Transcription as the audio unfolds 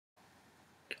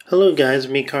Hello guys,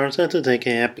 me Carson,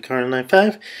 aka Happy Car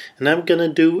 95, and I'm gonna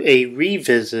do a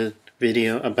revisit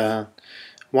video about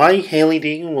why Hailie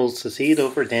Deegan will succeed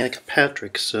over Danica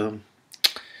Patrick. So,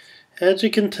 as you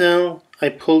can tell, I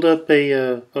pulled up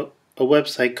a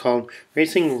website called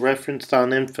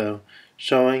RacingReference.info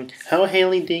showing how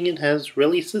Hailie Deegan has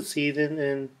really succeeded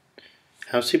and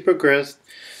how she progressed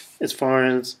as far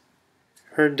as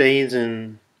her days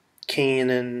in Kane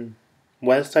and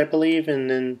West, I believe, and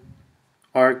then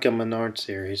Arc and Menard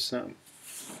series. So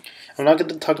I'm not going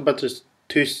to talk about the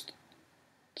two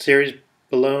series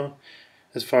below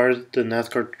as far as the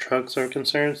NASCAR trucks are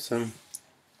concerned. So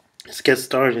let's get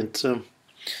started. So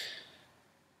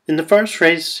in the first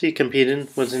race she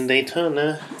competed was in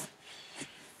Daytona,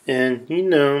 and you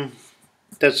know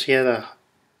that she had a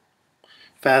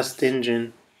fast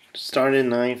engine, started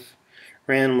ninth,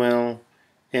 ran well,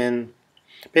 and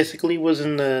basically was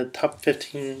in the top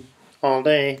 15 all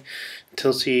day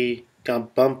until she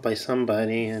got bumped by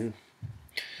somebody, and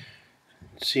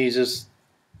she just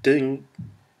didn't,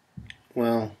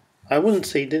 well, I wouldn't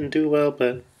say didn't do well,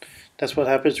 but that's what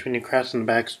happens when you crash in the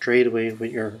back straightaway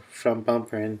with your front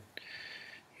bumper and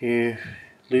you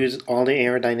lose all the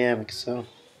aerodynamics. So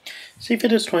she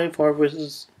finished 24, which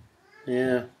is,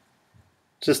 yeah,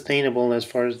 sustainable as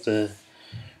far as the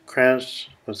crash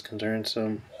was concerned.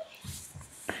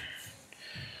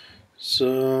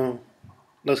 So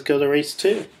let's go to race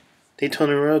 2,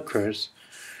 Daytona Road Course.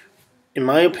 In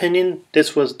my opinion,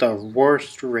 this was the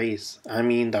worst race. I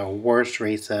mean, the worst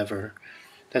race ever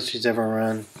that she's ever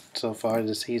run so far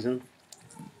this season.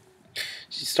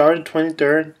 She started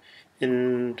 23rd,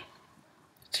 and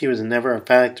she was never a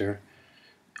factor.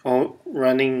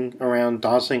 Running around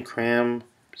Dawson Cram,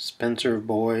 Spencer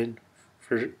Boyd,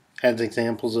 as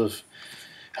examples of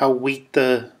how weak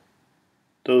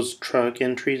those truck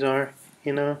entries are.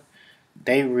 You know,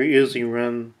 they usually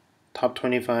run top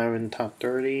 25 and top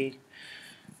 30.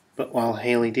 But while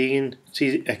Hailie Deegan,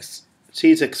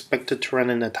 she's expected to run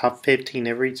in the top 15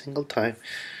 every single time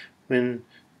when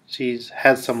she's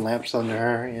had some laps under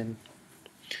her, and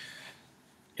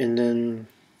then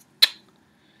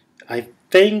I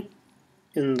think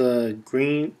in the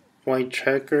green white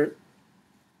checker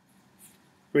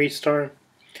restart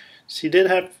she did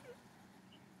have,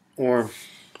 or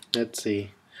let's see,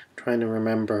 I'm trying to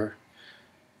remember,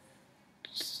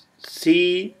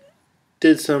 she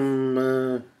did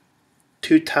some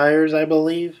 2 tires, I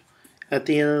believe, at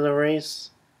the end of the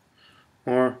race.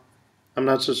 Or, I'm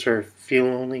not so sure, fuel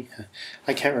only.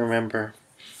 I can't remember.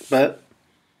 But,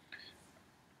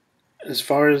 as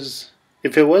far as,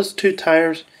 if it was 2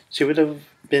 tires, she would have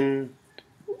been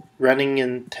running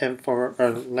in 10th or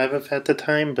 11th at the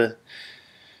time. But,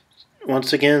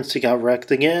 once again, she got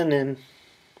wrecked again. And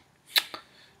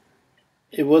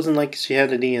it wasn't like she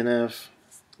had a DNF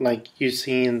like you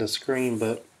see in the screen.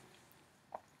 But,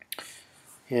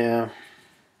 yeah,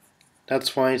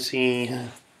 that's why she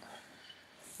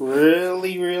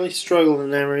really struggled in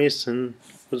that race and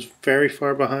was very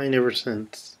far behind ever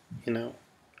since, you know.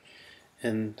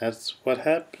 And that's what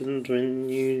happens when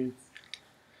you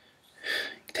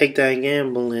take that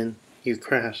gamble and you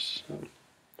crash.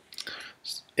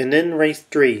 And then race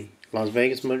 3, Las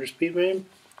Vegas Motor Speedway,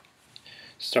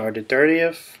 started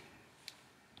 30th.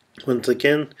 Once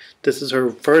again, this is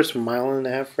her first 1.5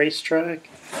 mile racetrack,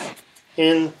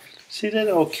 and she did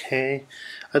okay.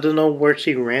 I don't know where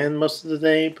she ran most of the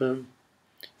day, but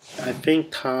I think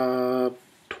top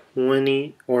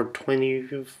 20 or 20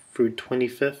 through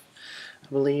 25th, I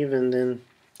believe. And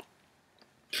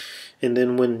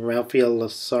then when Rafael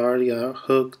Lassard got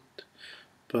hooked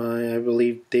by, I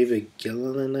believe, David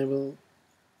Gilliland,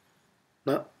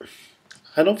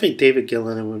 I don't think David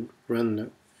Gilliland would run the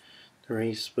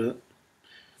race, but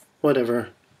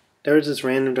whatever. There was this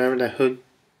random driver that hooked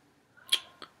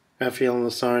Rafael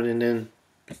Lassard, and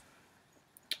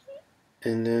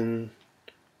then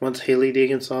once Hailie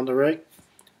Deegan saw the wreck,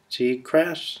 she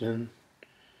crashed, and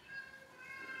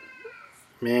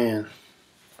man,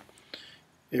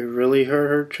 it really hurt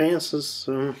her chances.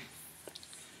 So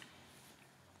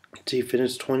she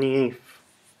finished 28th.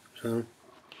 So,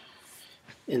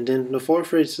 and then the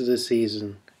 4th race of the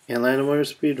season, Atlanta Motor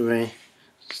Speedway,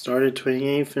 started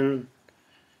 28th, and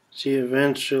she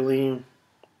eventually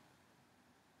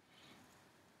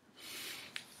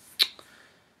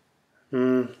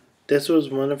this was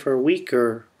one of her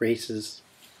weaker races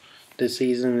this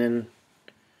season, and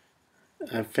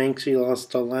I think she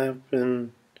lost a lap,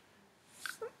 and,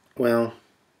 well,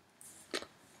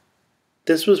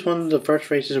 this was one of the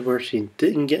first races where she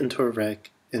didn't get into a wreck,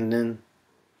 and then,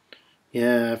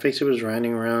 yeah, I think she was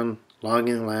riding around,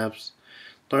 logging laps,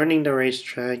 learning the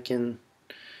racetrack, and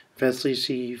eventually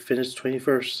she finished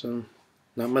 21st, so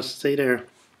not much to say there.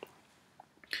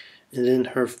 And then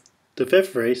the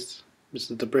 5th race,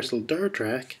 which is the Bristol Dirt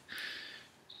Track,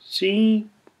 she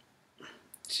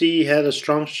had a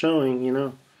strong showing, you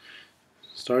know.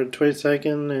 Started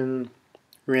 22nd and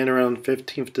ran around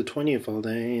 15th to 20th all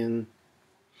day, and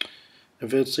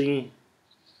eventually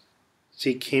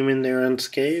she came in there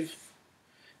unscathed,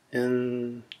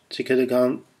 and she could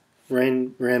have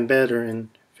ran better and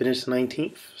finished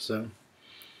 19th. So,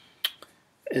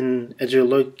 and as you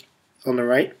look on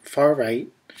the far right,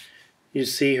 you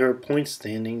see her point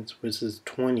standings, which is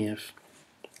 20th.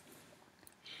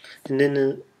 And then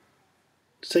the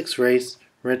 6th race,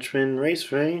 Richmond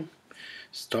Raceway,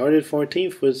 started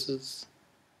 14th, which is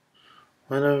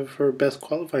one of her best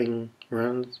qualifying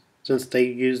runs, since they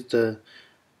used a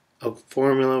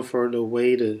formula for the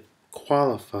way to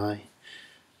qualify,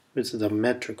 which is a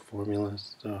metric formula.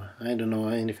 So I don't know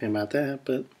anything about that,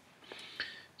 but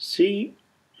she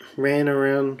ran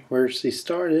around where she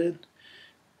started,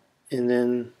 and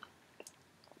then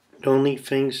the only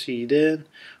thing she did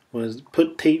was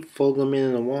put Tate Fogelman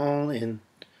in the wall, and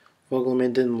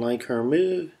Fogelman didn't like her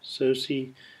move, so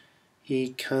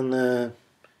he kind of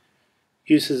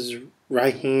used his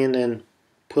right hand and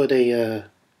put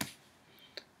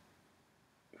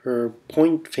her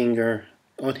point finger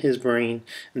on his brain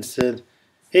and said,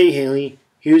 "Hey Hailie,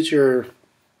 use your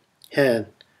head,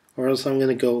 or else I'm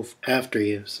gonna go after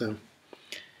you." So,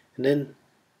 and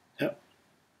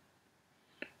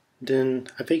then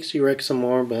I think she wrecked some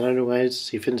more, but otherwise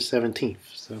she finished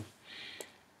 17th.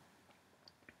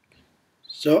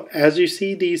 So as you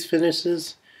see these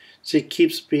finishes, she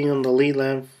keeps being on the lead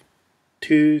lap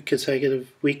 2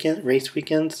 consecutive race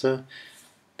weekends. So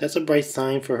that's a bright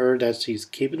sign for her that she's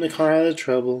keeping the car out of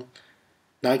trouble,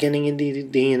 not getting into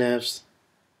DNFs,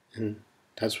 and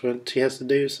that's what she has to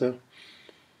do. So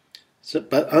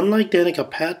but unlike Danica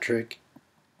Patrick,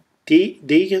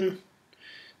 Deegan,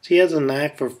 she has a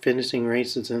knack for finishing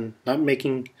races and not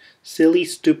making silly,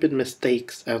 stupid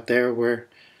mistakes out there where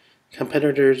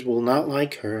competitors will not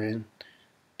like her, and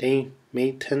they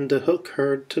may tend to hook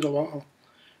her to the wall,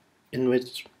 in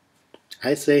which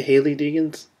I say Hailie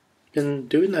Deegan's been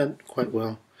doing that quite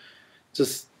well.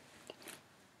 Just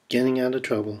getting out of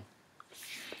trouble.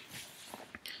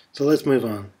 So let's move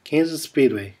on. Kansas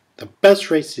Speedway, the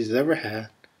best race she's ever had.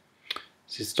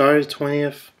 She started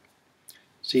 20th.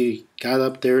 She got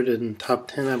up there to the top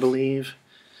 10, I believe.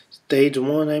 Stage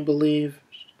 1, I believe,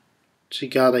 she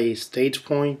got a stage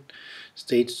point.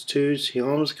 Stage 2, she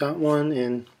almost got one.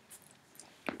 And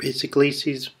basically,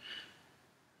 she's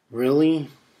really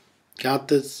got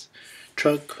this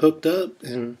truck hooked up.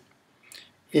 And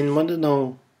in one of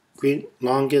the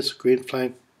longest green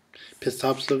flag pit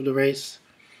stops of the race,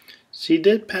 she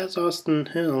did pass Austin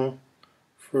Hill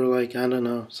for, like, I don't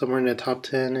know, somewhere in the top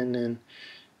 10. And then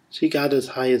she got as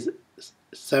high as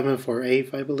 7th or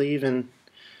 8th, I believe, and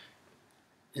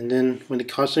then when the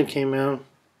caution came out,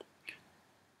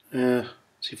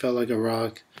 she felt like a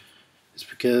rock. It's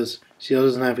because she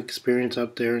doesn't have experience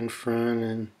up there in front,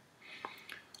 and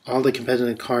all the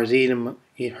competitive cars eat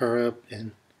her up,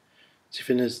 and she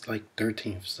finished like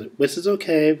 13th, so, which is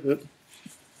okay, but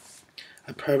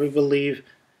I probably believe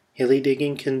Hailie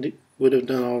Deegan would have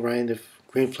done all right if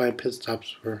green flag pit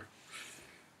stops were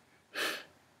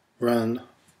run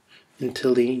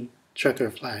until the checker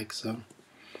flag. So,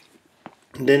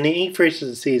 and then the 8th race of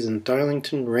the season,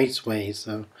 Darlington Raceway.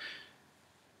 So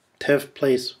 10th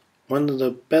place, one of the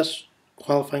best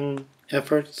qualifying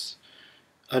efforts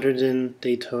other than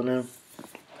Daytona.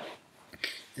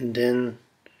 And then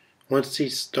once she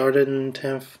started in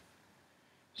 10th,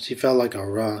 she felt like a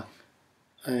rock.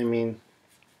 I mean,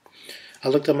 I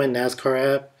looked at my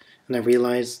NASCAR app and I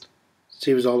realized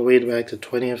she was all the way back to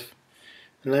 20th.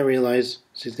 And I realized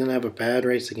she's going to have a bad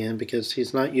race again because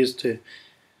she's not used to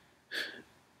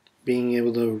being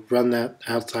able to run that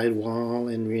outside wall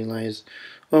and realize,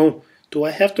 oh, do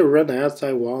I have to run the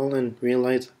outside wall and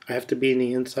realize I have to be in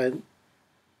the inside?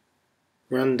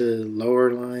 Run the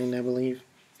lower line, I believe.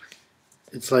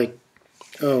 It's like,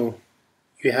 oh,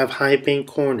 you have high bank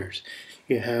corners.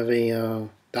 You have a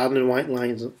dotted white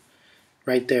lines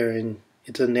right there, and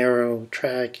it's a narrow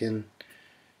track, and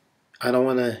I don't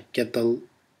want to get the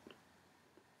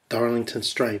Darlington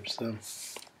stripes. So.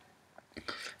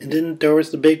 And then there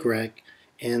was the big wreck,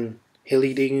 and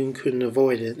Hailie Deegan couldn't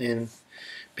avoid it, and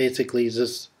basically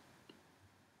just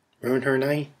ruined her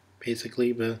night,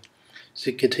 basically. But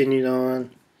she continued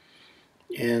on,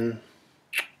 and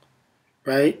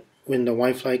right when the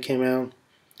white flag came out,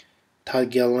 Todd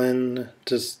Gillen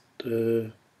just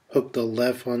hooked the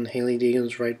left on Hailie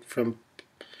Deegan's right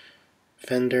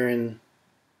fender and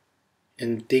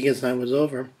Deegan's night was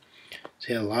over.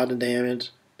 She had a lot of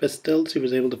damage, but still she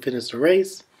was able to finish the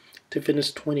race, to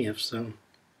finish 20th. So,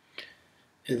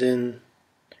 and then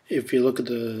if you look at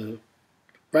the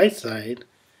right side,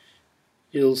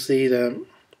 you'll see that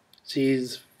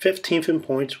she's 15th in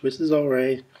points, which is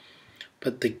alright.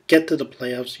 But to get to the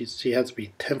playoffs, she has to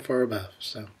be 10th or above.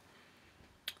 So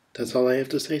that's all I have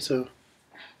to say. So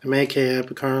I'm AK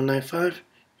Happy Car on Night 5.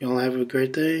 You all have a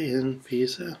great day and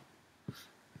peace out.